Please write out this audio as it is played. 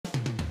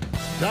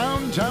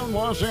Downtown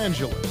Los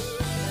Angeles.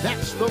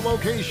 That's the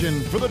location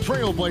for the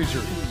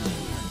Trailblazers.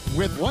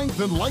 With length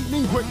and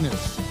lightning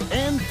quickness,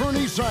 and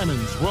Fernie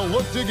Simons will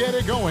look to get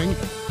it going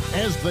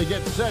as they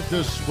get set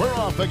to square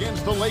off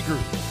against the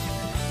Lakers.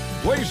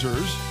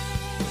 Blazers,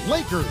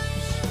 Lakers.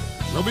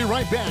 We'll be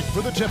right back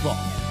for the tip-off.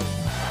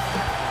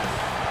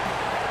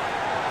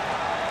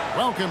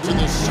 Welcome to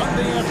this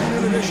Sunday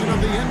afternoon edition of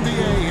the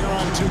NBA here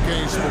on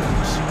 2K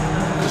Sports.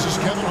 This is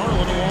Kevin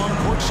Harlan along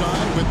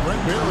courtside with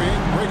Brent Barry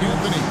and Greg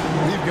Anthony.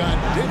 We've got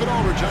David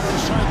Aldridge on the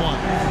sideline.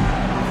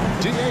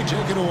 D.A.,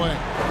 take it away.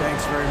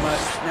 Thanks very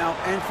much. Now,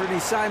 Anthony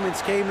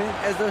Simons came in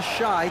as a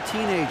shy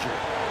teenager.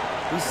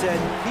 He said,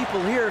 people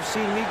here have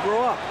seen me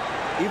grow up.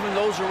 Even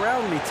those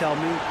around me tell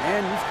me,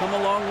 man, you've come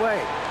a long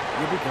way.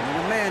 You're becoming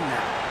a man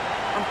now.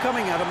 I'm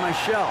coming out of my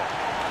shell.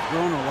 I've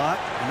grown a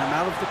lot, and I'm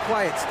out of the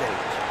quiet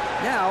stage.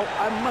 Now,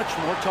 I'm much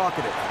more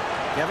talkative.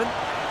 Kevin?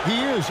 He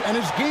is, and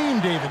his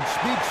game, David,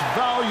 speaks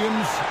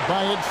volumes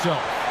by itself.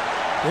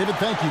 David,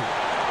 thank you.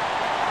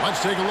 Let's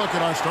take a look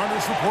at our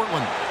starters for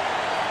Portland.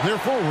 Their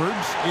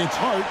forwards, it's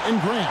Hart and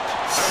Grant.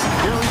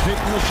 Gary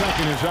Payton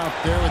II is out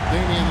there with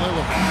Damian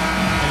Lillard.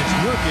 And it's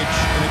Nurkic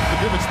in the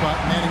pivot spot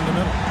manning the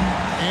middle.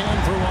 And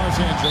for Los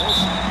Angeles,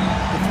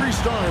 the three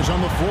stars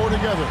on the floor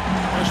together.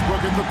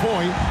 Westbrook at the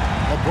point,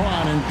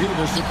 LeBron and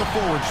Davis at the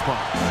forward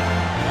spots.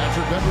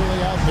 Patrick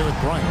Beverly out there with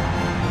Bryant.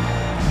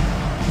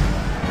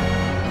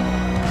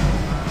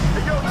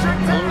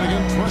 Lillard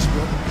against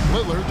Westbrook.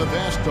 Lillard, the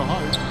pass to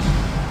Hart.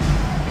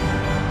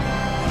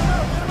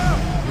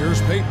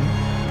 Here's Payton.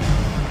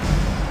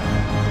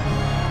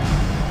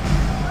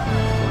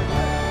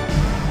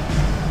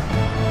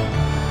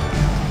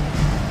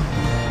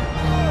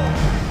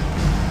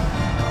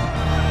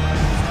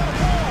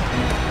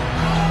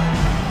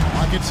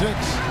 At 6,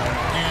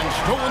 and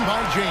stolen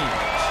by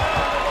James.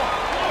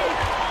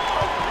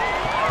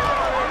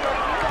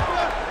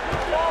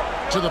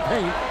 To the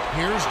paint,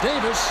 here's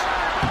Davis.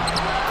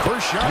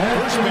 First shot,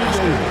 first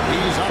basket.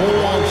 He's on the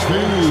wall. I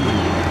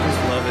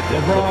just love it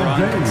that LeBron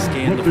can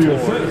scan the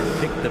floor and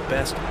pick the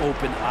best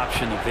open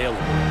option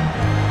available.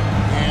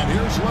 And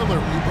here's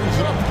Lillard. He brings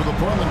it up for the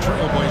Portland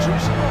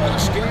Trailblazers. A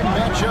scan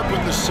matchup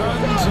with the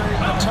Suns.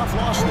 A tough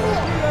loss there.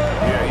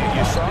 Yeah,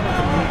 you saw the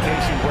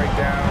communication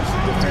breakdowns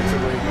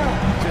defensively.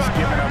 Just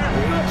giving up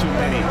way too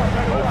many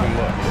open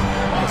looks.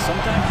 Well,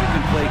 sometimes you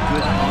can play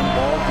good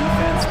on-ball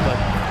defense, but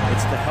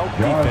it's the help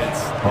defense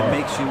that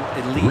makes you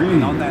elite.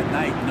 And on that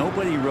night,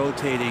 nobody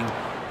rotating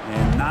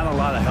and not a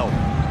lot of help.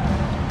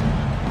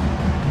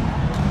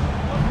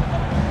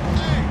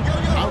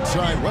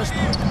 Outside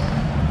Westbrook.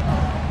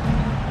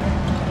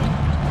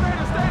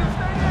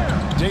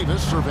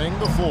 Davis surveying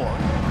the floor.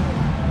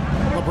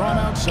 LeBron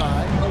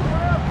outside.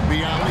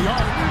 Beyond the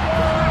arc.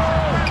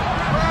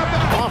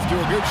 Off to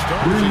a good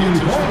start. He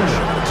gets his first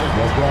shot attempt.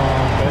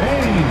 LeBron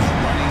James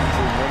running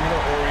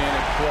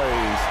perimeter-oriented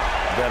plays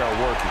that are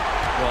working.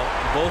 Well,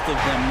 both of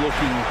them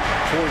looking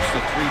towards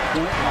the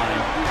three-point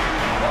line.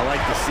 And I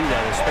like to see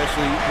that,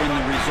 especially when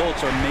the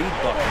results are made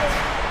buckets.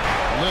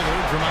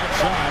 Lillard from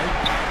outside.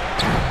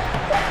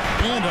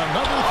 And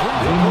another three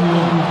for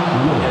Portland.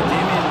 Yeah,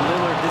 Damian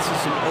Lillard, this is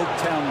some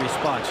Oaktown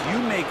response. You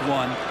make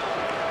one,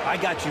 I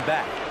got you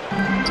back.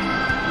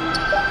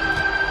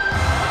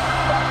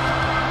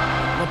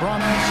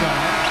 LeBron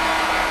outside.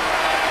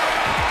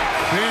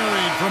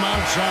 Buried from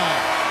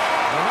outside.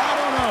 Well, I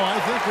don't know. I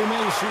think we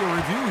may see a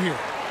review here.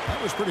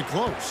 That was pretty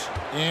close.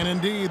 And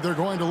indeed, they're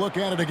going to look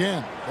at it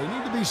again. They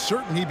need to be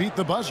certain he beat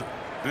the buzzer.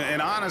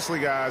 And honestly,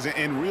 guys,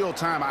 in real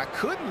time, I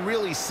couldn't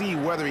really see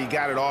whether he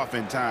got it off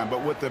in time.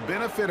 But with the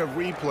benefit of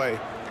replay,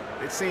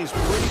 it seems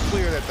pretty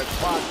clear that the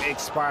clock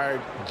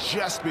expired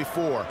just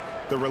before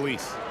the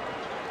release.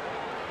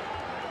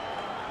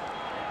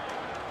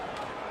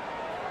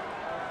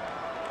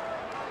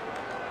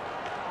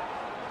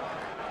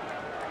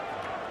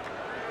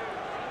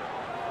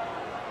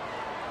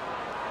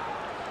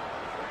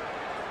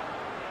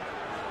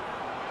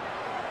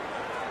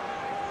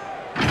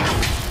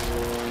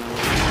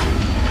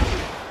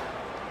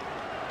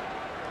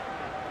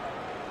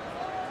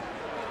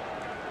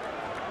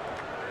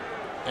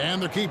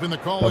 And they're keeping the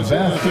call as it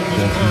is. It was close,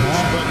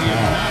 but he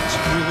had not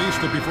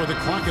released it before the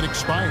clock had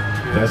expired.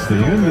 That's the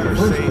end of the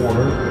first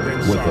quarter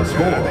with the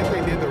score. I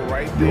think they did the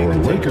right thing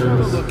to take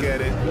another look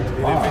at it.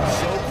 And if it's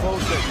so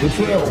close that you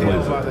can't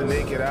tell by the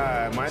naked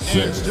eye,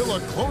 it's still a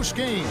close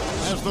game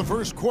as the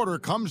first quarter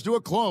comes to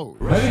a close.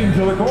 Heading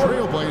to the court,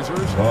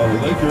 Trailblazers.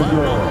 the Lakers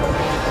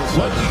girls.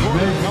 Let's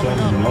make coming up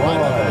some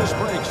right after noise. this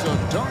break, so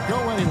don't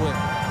go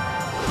anywhere.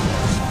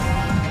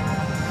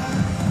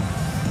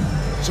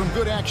 Some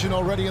good action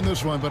already in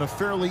this one, but a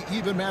fairly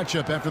even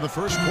matchup after the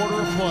first quarter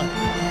of play.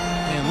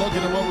 And looking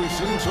at what we've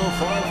seen so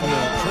far from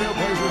the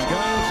Trailblazers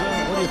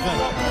guys, what do you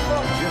think?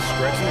 just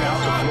stretching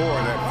out the floor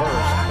in that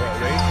first.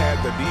 They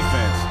had the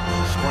defense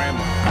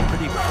scrambling.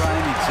 Pretty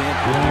prime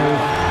example here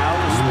of how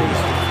to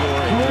space the floor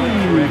and do it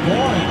correctly.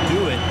 When you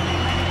do it,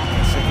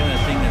 that's the kind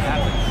of thing that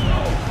happens.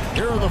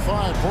 Here are the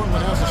five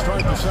Portland has to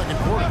start the second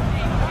quarter.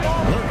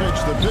 Nurkic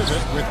the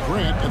pivot with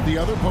Grant at the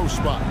other post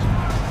spot.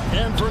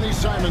 And Bernie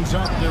Simon's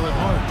out there with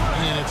Hart.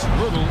 And it's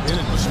Little in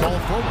it, the small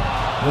forward.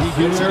 He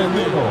gets it in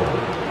there.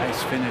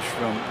 Nice finish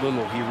from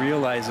Little. He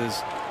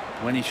realizes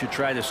when he should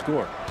try to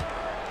score.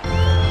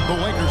 The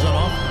Lakers on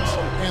offense.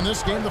 And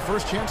this game, the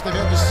first chance they've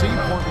had to see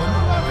Portland.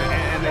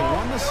 And they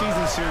won the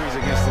season series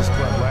against this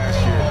club last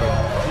year, but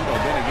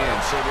then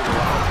again, so did a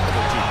lot of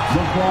other teams.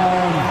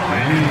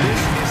 And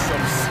this is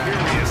some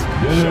serious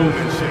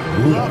showmanship.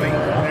 Loving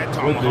that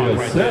tomahawk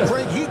right there.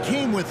 Craig, he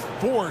came with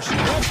force.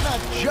 That's not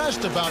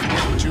just about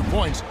getting 2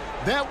 points.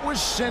 That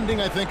was sending,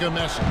 I think, a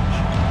message.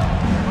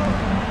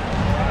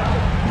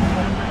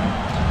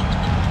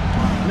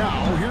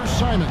 Now, here's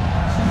Simon.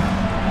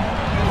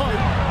 Hart,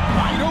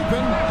 wide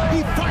open.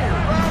 He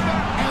fired.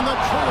 And the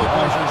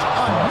Trailblazers,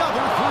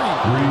 another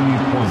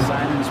 3.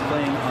 Simon's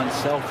playing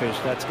unselfish.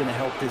 That's going to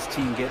help this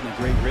team get in a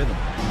great rhythm.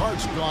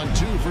 Hart's gone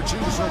 2 for 2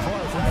 so far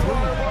from 3.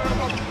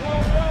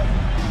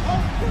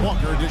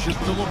 Walker dishes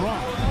to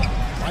LeBron.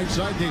 Right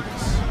side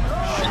Davis.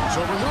 Shoots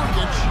over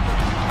Nurkic.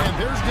 And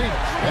there's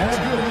Davis. That's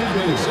good.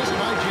 And an assist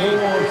by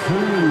James.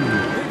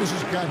 Davis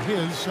has got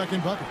his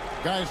second bucket.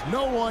 Guys,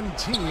 no one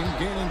team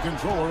gaining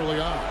control early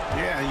on.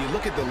 Yeah, you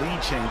look at the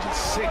lead changes.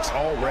 6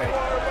 already.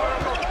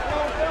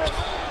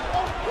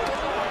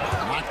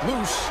 Knocked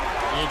loose.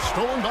 It's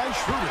stolen by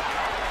Schroeder.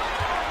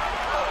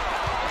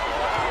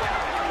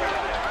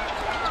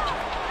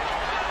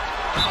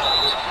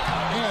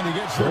 And he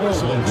gets the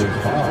whistle. 2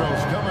 free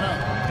throws coming up.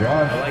 I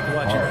like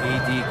watching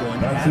AD going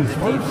at the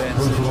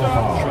defense and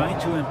trying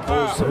to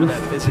impose some of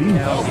that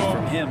physicality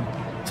from him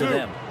to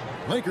them.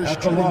 Lakers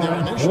shooting their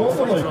initial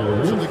free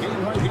throws in the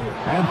game right here.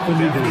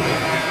 Anthony Davis.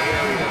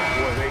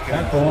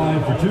 At the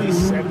line for 2.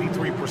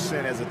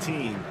 73% as a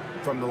team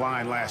from the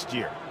line last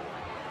year.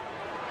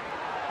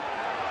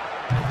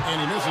 And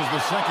he misses the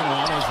second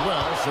one as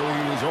well, so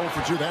he was 0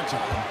 for 2 that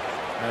time.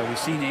 We've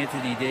seen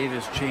Anthony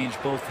Davis change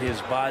both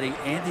his body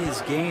and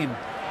his game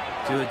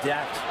to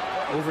adapt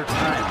over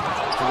time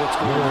to what's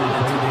going on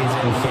in today's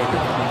NBA,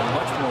 becoming a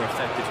much more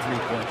effective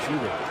three-point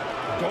shooter.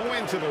 Go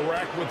into the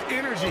rack with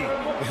energy,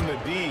 and the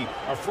D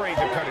afraid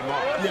to cut him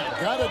off. Yeah,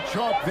 gotta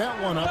chalk that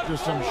one up to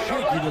some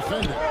shaky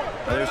defending.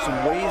 There's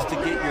some ways to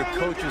get your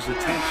coach's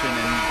attention,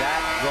 and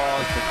that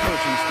draws the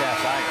coaching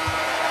staff's ire.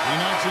 He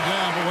knocks it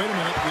down, but wait a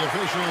minute. The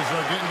officials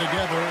are getting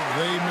together.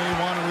 They may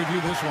want to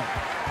review this one.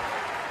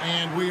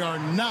 And we are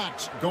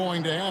not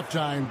going to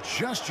halftime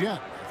just yet.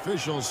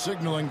 Officials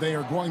signaling they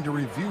are going to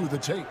review the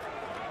tape.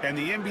 And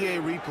the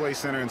NBA Replay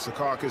Center in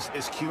Secaucus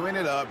is queuing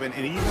it up. And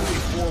even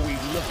before we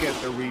look at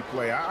the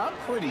replay, I'm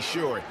pretty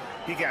sure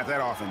he got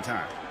that off in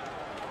time.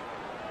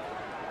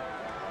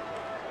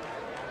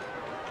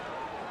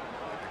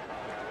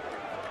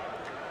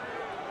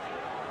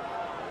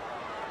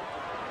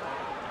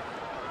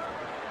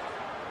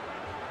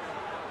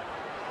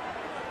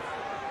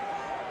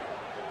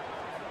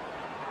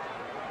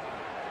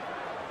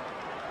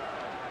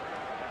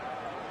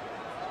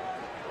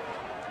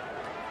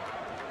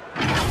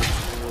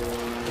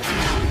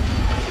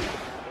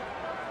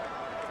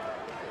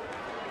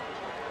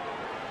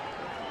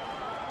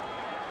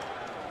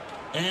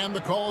 And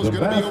the call is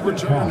going to be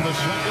overturned. The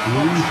second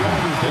one shot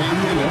is Dave to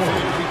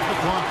keep the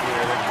clock.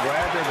 They're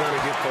glad they're going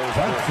to get those.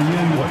 That's the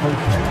end of the first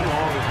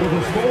half. With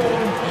a score.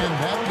 And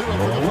that'll do it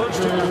for the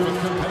first half of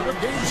competitive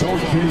games. 14.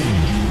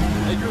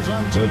 Lakers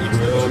on The 2. It's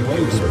the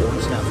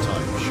Trailblazers.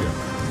 halftime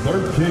show.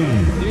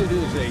 13. It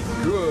is a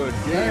good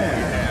game we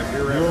have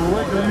here at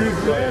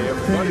Play.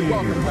 Everybody,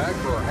 welcome back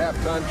for our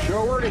halftime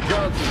show. Ernie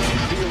Johnson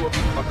reveal a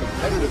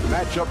competitive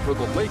matchup for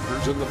the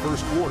Lakers in the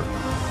first quarter.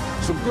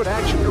 Some good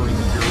action during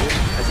the period,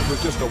 as it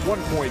was just a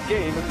one-point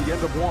game at the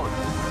end of one.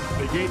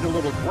 They gained a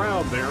little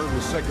ground there in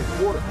the second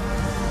quarter.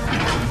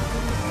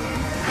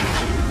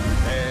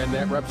 And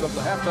that wraps up the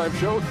halftime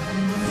show.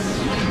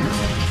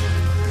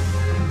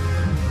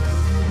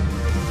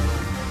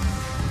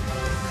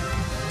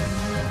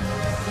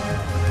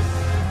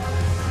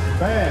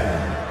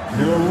 Bam.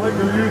 Your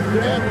Laker youth And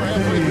we're halfway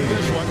through team.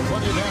 this one.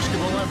 Plenty of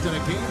basketball left in a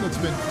game that's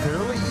been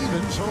fairly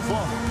even so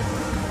far.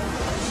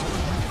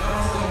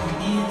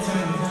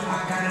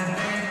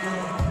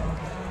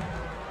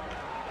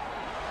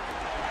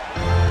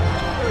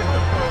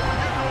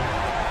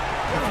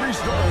 The three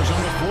stars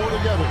on the floor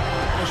together.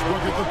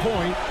 Westbrook at the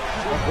point.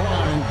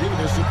 LeBron and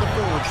Davis at the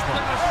forward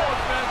spot.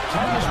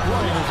 Thomas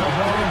Bryant is up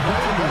there and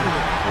better than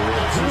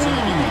That's his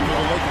MVP for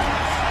the Lakers.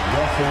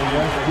 Russell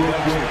Westbrook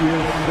with the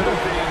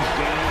assist. Things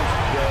James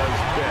does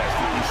best.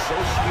 He's so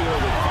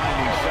skilled at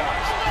finding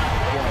shots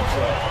for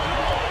himself.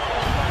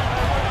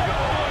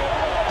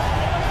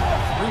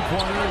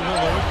 Three-pointer,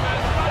 Lillard.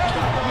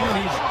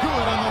 And he's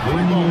good on the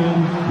three ball.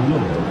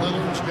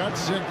 Lillard's got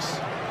 6.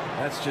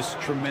 That's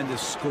just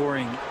tremendous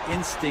scoring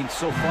instinct.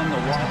 So fun to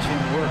watch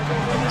him work in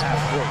the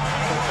half court.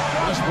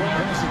 Westbrook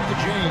passes it to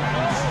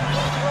James.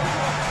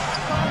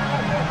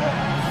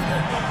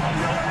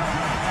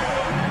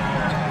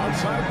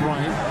 Outside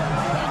Bryant.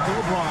 Back to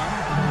LeBron.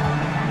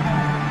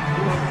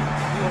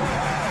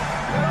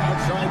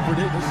 Outside for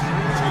Davis.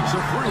 Takes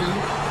a 3.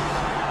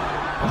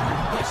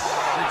 It's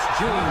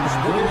James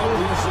picking up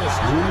the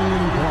assist.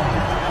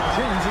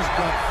 James has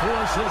got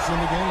 4 assists in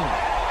the game.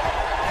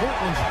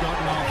 Portland's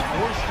gotten off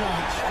 4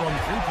 shots from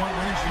three-point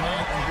range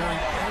tonight and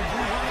buried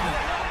every one of them.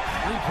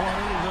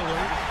 Three-pointer,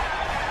 Lillard.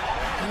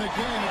 And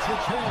again, it's the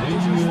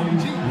Trailblazers from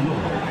deep.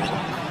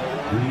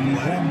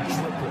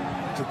 Triple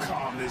to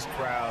calm this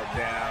crowd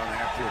down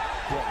after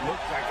what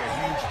looked like a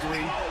huge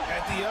three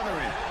at the other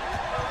end.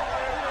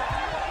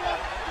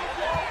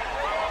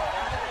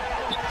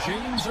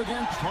 James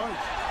against Hart.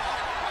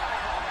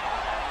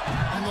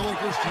 And the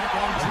Lakers take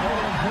on 2.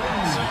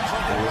 Sounds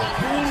like a rock.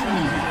 That is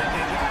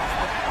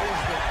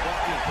the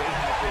bucket they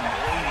have been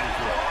waiting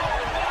for.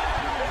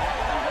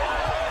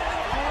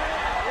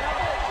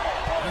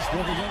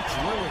 Westbrook against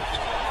Lillard.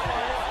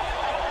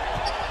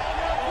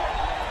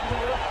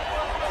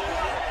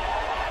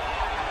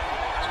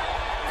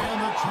 And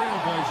the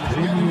Trailblazers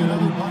getting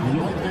another bucket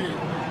right there.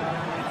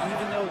 And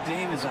even though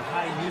Dame is a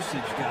high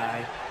usage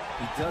guy,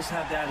 he does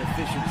have that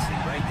efficiency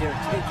right there,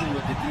 taking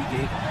what the D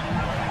gave him.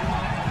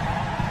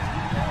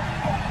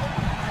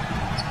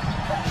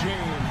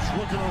 James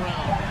looking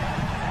around.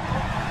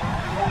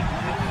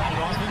 And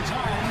off in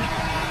time.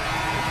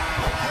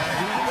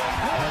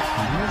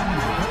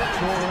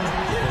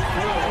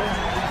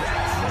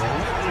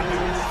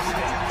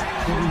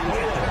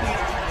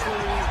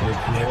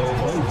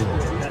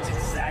 That's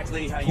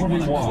exactly how you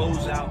want to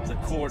close out the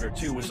quarter,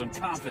 too, with some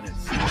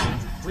confidence.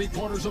 3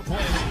 quarters of play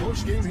in the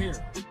first game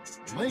here.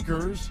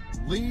 Lakers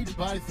lead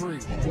by 3.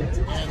 And we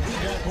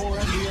got more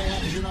NBA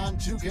action on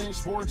 2K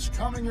Sports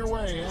coming your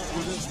way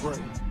after this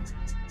break.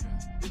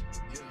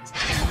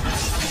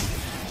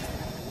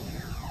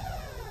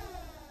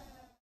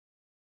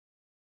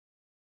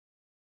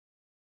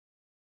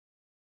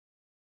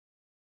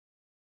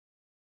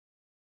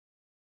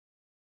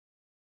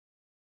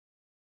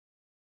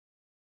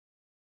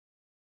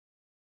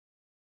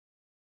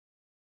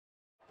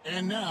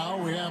 And now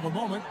we have a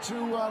moment to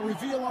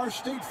reveal our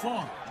State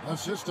Farm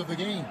assist of the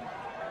game.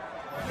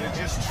 It's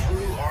just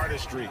true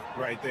artistry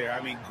right there.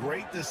 I mean,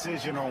 great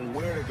decision on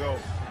where to go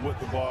with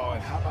the ball,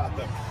 and how about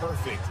the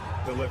perfect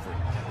delivery?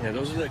 Yeah,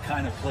 those are the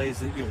kind of plays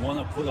that you want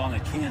to put on a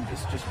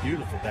canvas. Just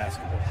beautiful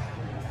basketball.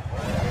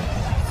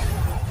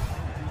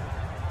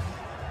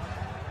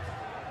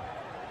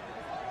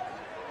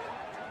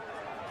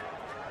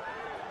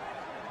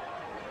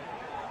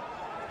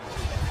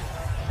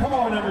 Come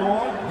on,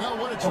 everyone. Well,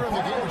 what a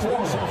terrific game it's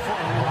been so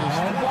far with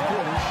this fourth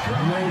quarter.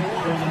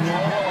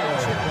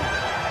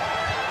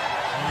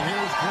 And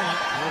here's Grant.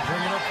 They'll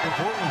bring it up for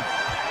Portland.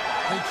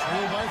 They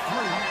trail by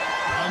 3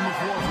 on the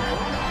fourth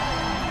quarter.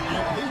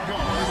 At the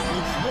guard,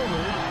 it's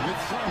Lillard with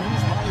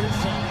Simons by his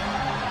side.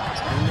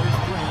 And there's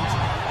Grant.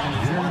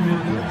 And it's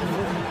Lillard with the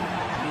 4.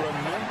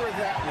 Remember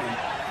that one,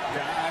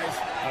 guys,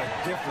 a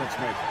difference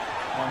maker.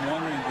 I'm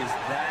wondering, is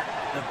that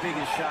the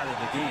biggest shot of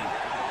the game?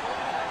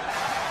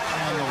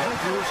 And the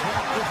Lakers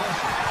have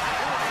possession.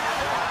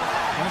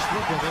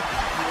 Westbrook with it.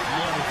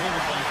 Now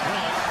defended by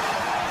Grant.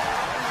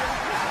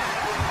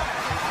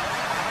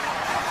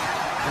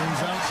 Brings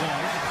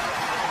outside.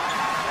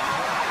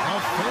 A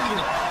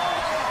fader.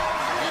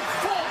 It's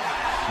full.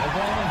 The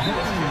ball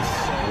is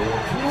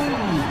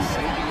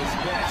Saving his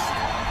best,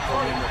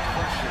 putting the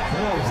pressure.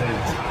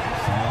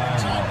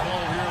 time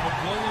call here. The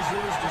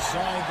Blazers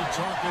decide to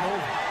talk it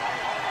over.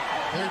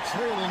 They're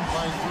trailing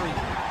by 3.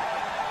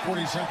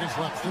 40 seconds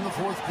left in the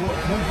fourth quarter.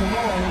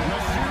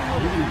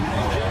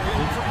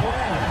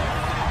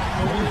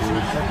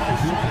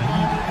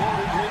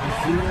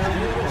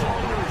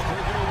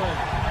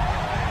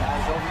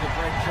 Over the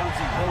break,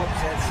 Chauncey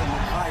Billups had some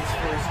advice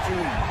for his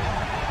team.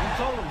 He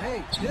told him, hey,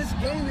 this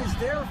game is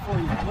there for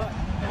you, but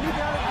you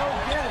got to go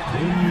get it.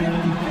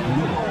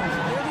 50 balls,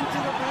 get into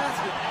the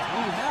basket.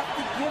 We have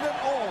to give it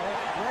all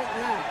right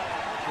now.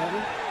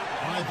 Kevin?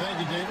 All right, thank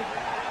you, David.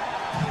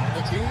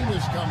 The game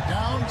has come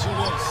down to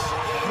this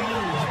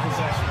huge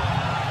possession.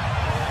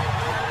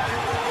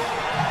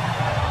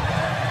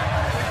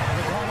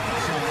 The ball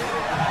outside.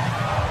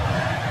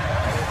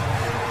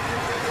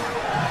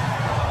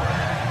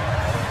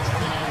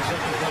 29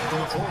 seconds left in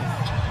the fourth.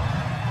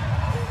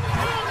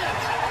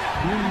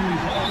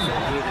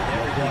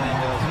 Everything he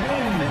does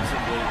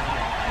offensively,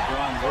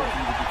 LeBron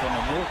working to become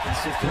a more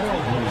consistent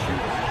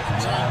shooter.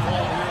 Time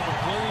ball here. The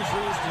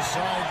Blazers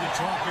decide to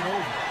talk it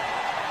over.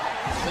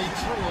 They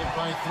trail it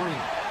by 3.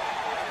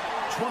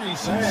 26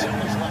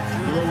 seconds left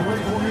through the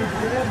fourth quarter.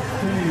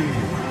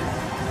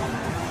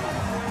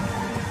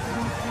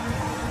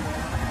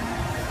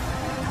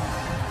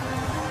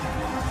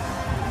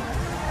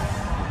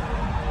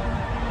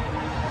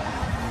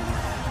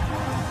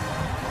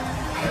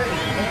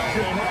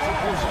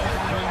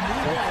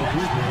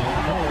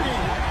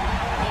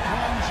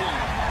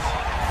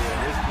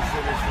 His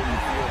percentage from the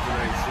field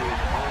tonight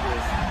seemed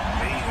almost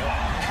made up.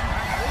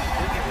 I didn't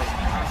think it was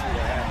possible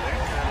to have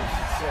that kind of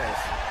success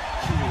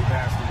shooting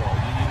basketball.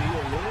 You need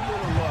a little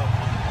bit of luck,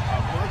 a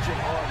bunch of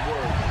hard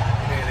work,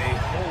 and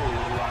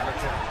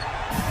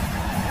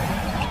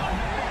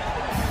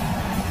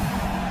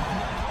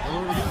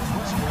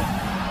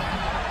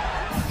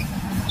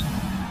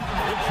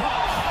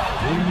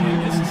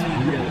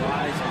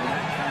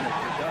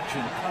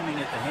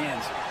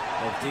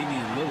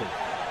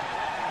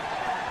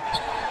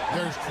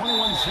There's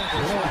 21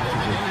 seconds left in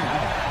the game.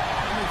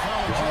 And they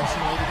foul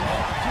intentionally. They're going to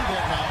have to do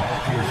that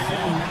now. There's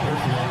no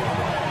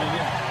running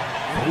yet.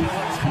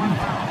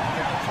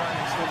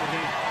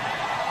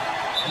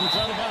 And it's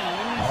out of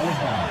bounds.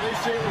 They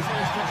say it was a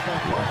nice touchback.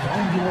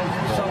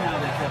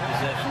 Somehow they kept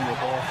possession of the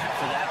ball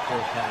for that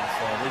poor pass.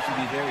 They should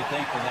be very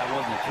thankful that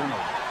wasn't a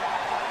turnover.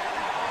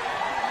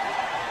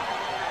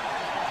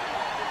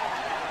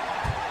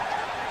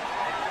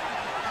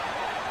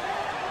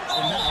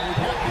 And now we've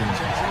got the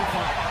intentional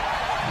foul.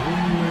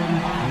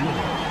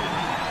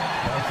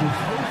 That's his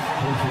first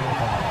personal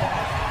foul.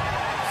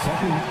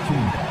 Second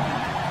team.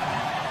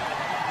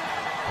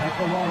 At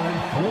the line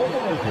for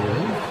the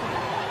Lakers.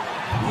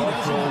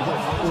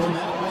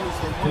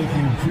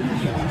 Taking 2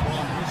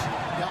 shots.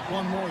 Got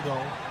one more,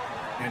 though.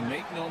 And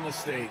make no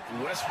mistake,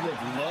 Westbrook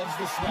loves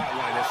the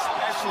spotlight,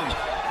 especially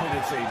when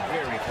it's a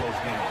very close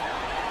game.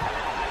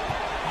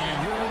 And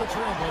here are the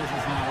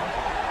Trailblazers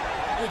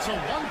now. It's a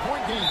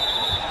one-point game.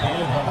 And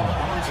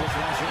Los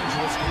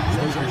Angeles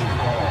possession.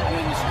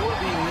 When the score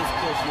being this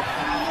close, you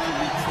have to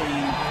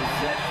retain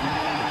possession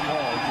of the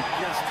ball. You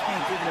just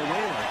can't give it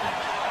away like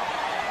that.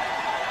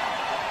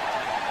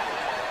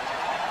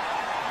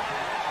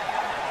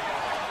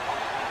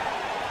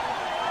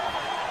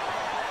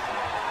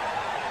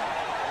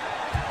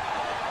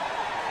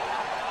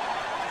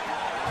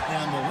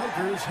 And the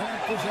Lakers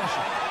have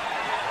possession.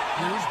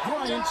 Here's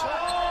Bryant.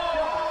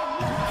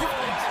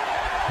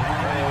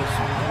 There's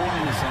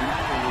warnings on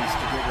that release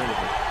to get rid of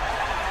it.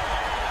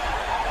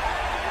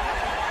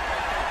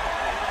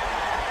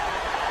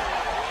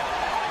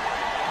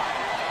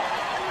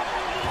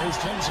 There's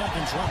 10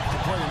 seconds left to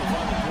play in the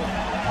final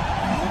quarter.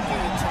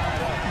 Looking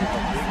tied up with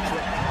a big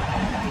trip.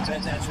 I bet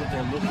that's what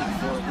they're looking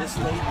for. This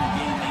late in the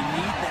game, they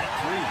need that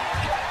three.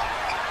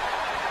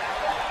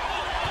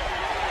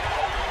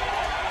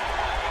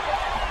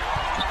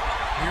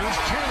 Here's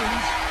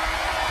James.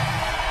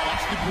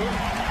 That's the good.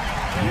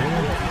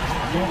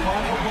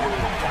 Nobody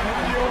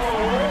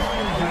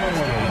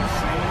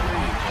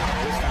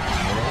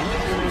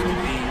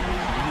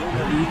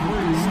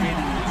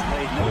standing in his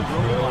way, no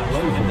roadblocks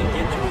for him to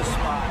get to his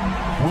spot,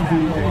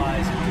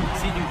 capitalize, and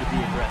continue to be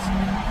aggressive.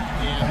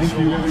 Thank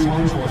you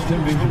everyone for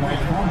attending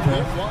tonight's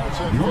contest.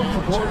 Your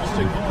support is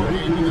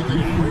greatly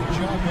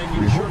appreciated.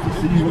 We hope to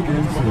see you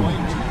again soon.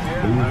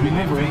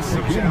 Remember,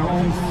 get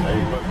home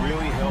safe. But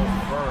really held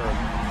firm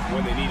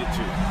when they needed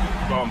to.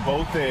 On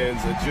both ends,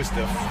 it just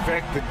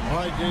affected. All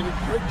right, David,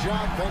 great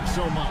job. Thanks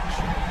so much.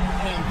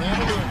 And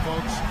that'll do it,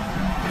 folks.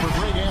 For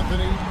Greg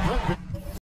Anthony, Brett